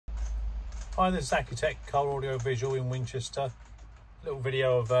Hi, this is Architect Car Audio Visual in Winchester. Little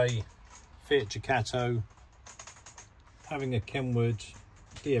video of a Fiat Ducato having a Kenwood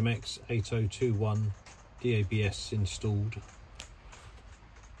DMX8021DABS installed.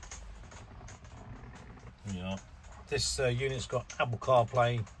 Yeah. This unit's got Apple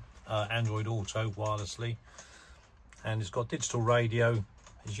CarPlay, Android Auto wirelessly, and it's got digital radio.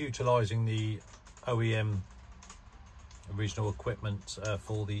 It's utilising the OEM original equipment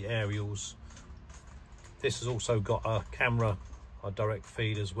for the aerials. This has also got a camera, a direct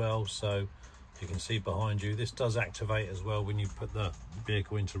feed as well, so you can see behind you. This does activate as well when you put the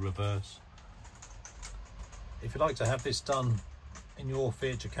vehicle into reverse. If you'd like to have this done in your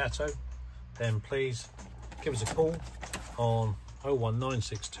Fiat Ducato, then please give us a call on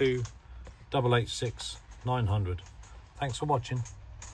 01962 886 900. Thanks for watching.